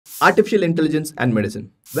Artificial intelligence and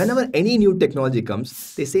medicine. Whenever any new technology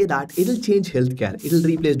comes, they say that it'll change healthcare, it'll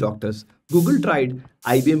replace doctors. Google tried,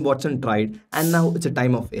 IBM Watson tried, and now it's a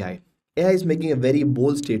time of AI. AI is making a very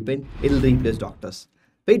bold statement, it'll replace doctors.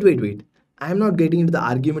 Wait. I'm not getting into the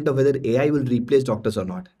argument of whether AI will replace doctors or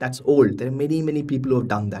not. That's old. There are many people who have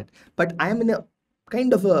done that. But I am in a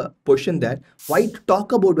kind of a position that why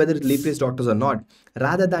talk about whether it replaces doctors or not?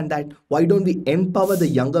 Rather than that, why don't we empower the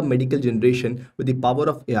younger medical generation with the power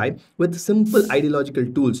of AI with simple ideological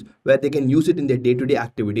tools where they can use it in their day-to-day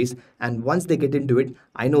activities? And once they get into it,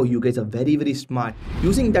 I know you guys are very smart.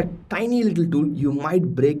 Using that tiny little tool, you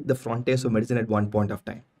might break the frontiers of medicine at one point of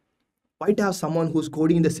time. Why to have someone who's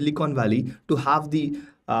coding in the Silicon Valley to have the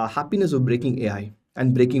happiness of breaking AI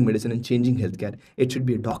and breaking medicine and changing healthcare? It should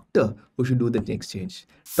be a doctor who should do the next change.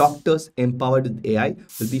 Doctors empowered with AI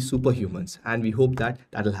will be superhumans, and we hope that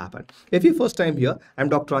will happen. If you're first time here, I'm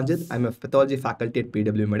Dr. Ranjith. I'm a pathology faculty at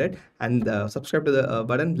PWMeded, and subscribe to the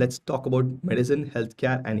button. Let's talk about medicine,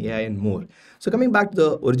 healthcare, and AI and more. So coming back to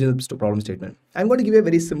the original problem statement, I'm going to give you a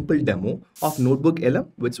very simple demo of NotebookLM,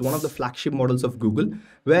 which is one of the flagship models of Google,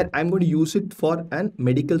 where I'm going to use it for a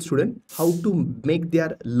medical student, how to make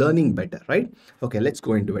their learning better, right? Okay, let's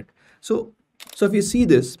go into it. So if you see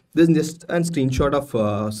this is just a screenshot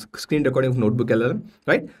of screen recording of NotebookLM,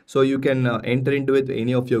 right? So you can enter into it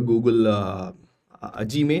any of your Google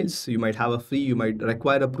Gmails. You might have a free, you might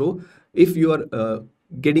require a pro if you are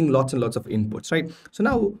getting lots and lots of inputs, right? So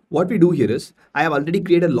now what we do here is, I have already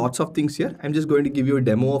created lots of things here. I'm just going to give you a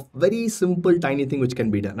demo of very simple tiny thing which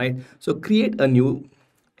can be done, right? So create a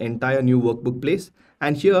entire new workbook place,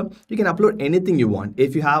 and here you can upload anything you want.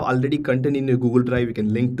 If you have already content in your Google Drive, you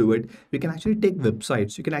can link to it. You can actually take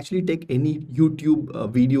websites, you can actually take any YouTube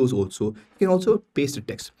videos also. You can also paste the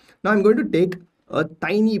text. Now I'm going to take a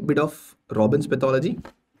tiny bit of Robbins Pathology,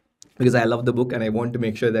 because I love the book and I want to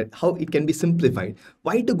make sure that how it can be simplified.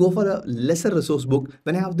 Why to go for a lesser resource book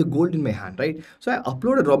when I have the gold in my hand, right? So I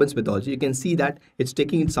uploaded Robbins Pathology. You can see that it's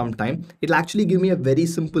taking it some time. It'll actually give me a very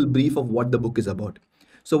simple brief of what the book is about.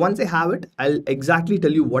 So once I have it, I'll exactly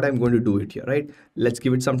tell you what I'm going to do it here, right? Let's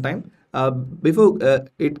give it some time. Before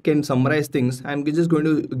it can summarize things, I'm just going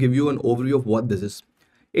to give you an overview of what this is.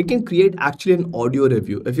 It can create actually an audio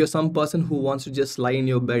review. If you're some person who wants to just lie in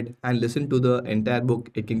your bed and listen to the entire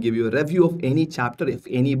book, it can give you a review of any chapter of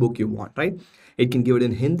any book you want, right? It can give it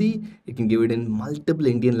in Hindi, it can give it in multiple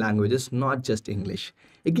Indian languages, not just English.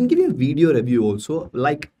 It can give you a video review also,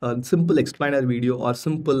 like a simple explainer video or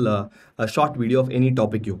simple a short video of any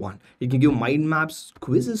topic you want. It can give mind maps,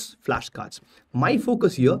 quizzes, flashcards. My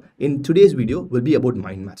focus here in today's video will be about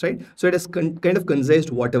mind maps, right? So it has kind of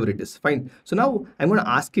concised whatever it is, fine. So now I'm going to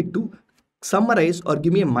ask it to summarize or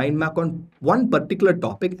give me a mind map on one particular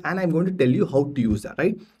topic, and I'm going to tell you how to use that,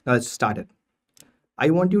 right? Now let's start it.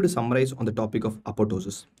 I want you to summarize on the topic of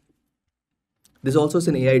apoptosis. This also is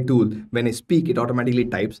an AI tool. When I speak, it automatically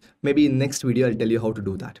types. Maybe in next video, I'll tell you how to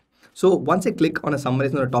do that. So once I click on a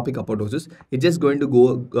summarize on a topic apoptosis, it's just going to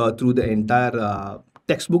go through the entire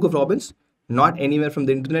textbook of Robbins, not anywhere from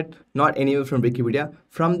the internet, not anywhere from Wikipedia,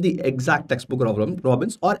 from the exact textbook of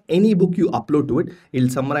Robbins or any book you upload to it. It'll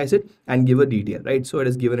summarize it and give a detail, right? So it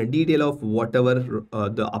is given a detail of whatever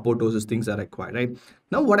the apoptosis things are required, right?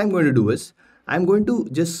 Now what I'm going to do is, I'm going to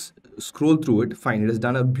just scroll through it. Fine, it has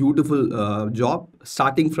done a beautiful job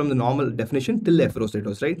starting from the normal definition till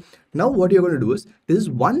atherosclerosis, right? Now what you're going to do is, this is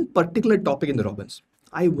one particular topic in the Robbins.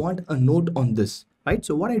 I want a note on this, right?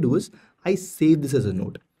 So what I do is, I save this as a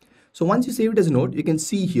note. So once you save it as a note, you can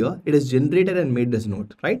see here, it is generated and made as a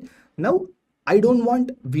note, right? Now, I don't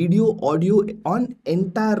want video, audio on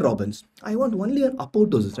entire Robbins. I want only an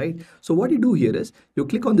apoptosis, right? So what you do here is, you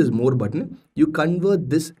click on this more button, you convert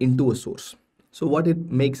this into a source. So what it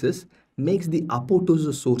makes is, makes the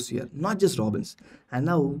apoptosis source here, not just Robbins. And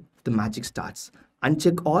now the magic starts.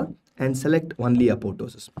 Uncheck all and select only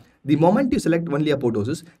apoptosis. The moment you select only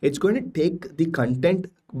apoptosis, it's going to take the content,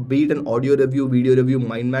 be it an audio review, video review,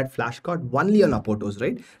 mind map, flashcard, only on apoptosis,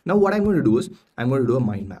 right? Now what I'm going to do is, I'm going to do a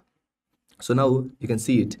mind map. So now you can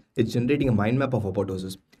see it, it's generating a mind map of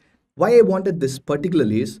apoptosis. Why I wanted this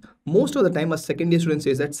particularly is, most of the time a second year student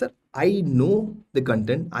says that, sir, I know the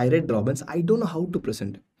content, I read Robbins, I don't know how to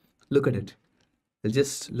present it. Look at it. Let's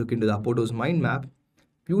just look into the apoptosis mind map.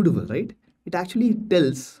 Beautiful, right? It actually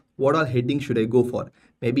tells what all heading should I go for.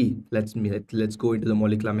 Maybe let's go into the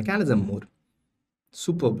molecular mechanism more.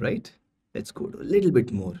 Superb, right? Let's go to a little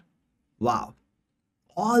bit more. Wow.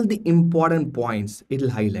 All the important points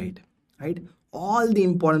it'll highlight, right? All the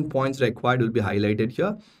important points required will be highlighted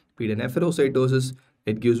here. Be it an atherosclerosis,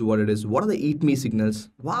 It gives what it is. What are the eat me signals?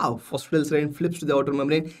 Wow, phosphatidylserine flips to the outer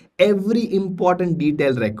membrane. Every important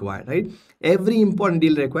detail required, right? Every important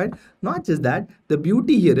detail required. Not just that, the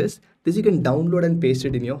beauty here is this you can download and paste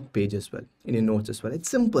it in your page as well, in your notes as well. It's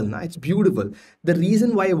simple, now it's beautiful. The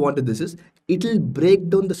reason why I wanted this is it'll break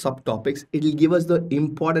down the subtopics. It'll give us the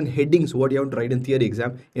important headings, what you have to write in theory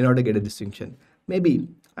exam in order to get a distinction. Maybe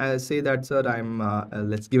I say that, sir, I'm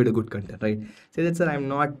let's give it a good content, right? Say that, sir, I'm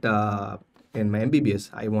not in my MBBS,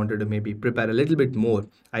 I wanted to maybe prepare a little bit more.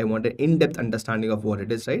 I want an in-depth understanding of what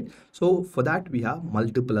it is, right? So for that, we have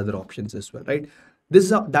multiple other options as well, right?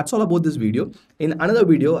 That's all about this video. In another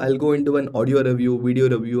video, I'll go into an audio review, video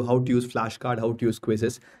review, how to use flashcard, how to use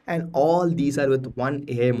quizzes, and all these are with one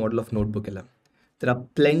AI model of NotebookLM. There are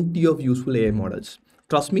plenty of useful AI models.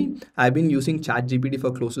 Trust me, I've been using ChatGPT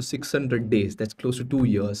for close to 600 days. That's close to 2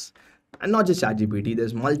 years. And not just ChatGPT,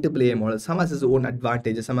 there's multiple AI models. Some has its own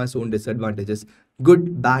advantages, some has its own disadvantages.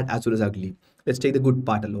 Good, bad, as well as ugly. Let's take the good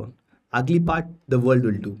part alone. Ugly part, the world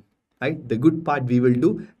will do. Right? The good part we will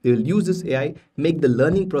do, we will use this AI, make the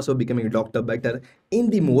learning process of becoming a doctor better. In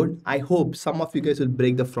the mode, I hope some of you guys will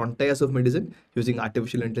break the frontiers of medicine using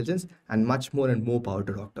artificial intelligence, and much more and more power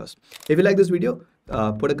to doctors. If you like this video,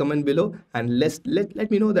 put a comment below and let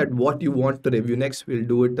me know that what you want to review next. We'll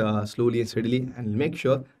do it slowly and steadily and make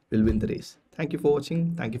sure we'll win the race. Thank you for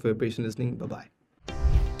watching. Thank you for your patient listening. Bye-bye.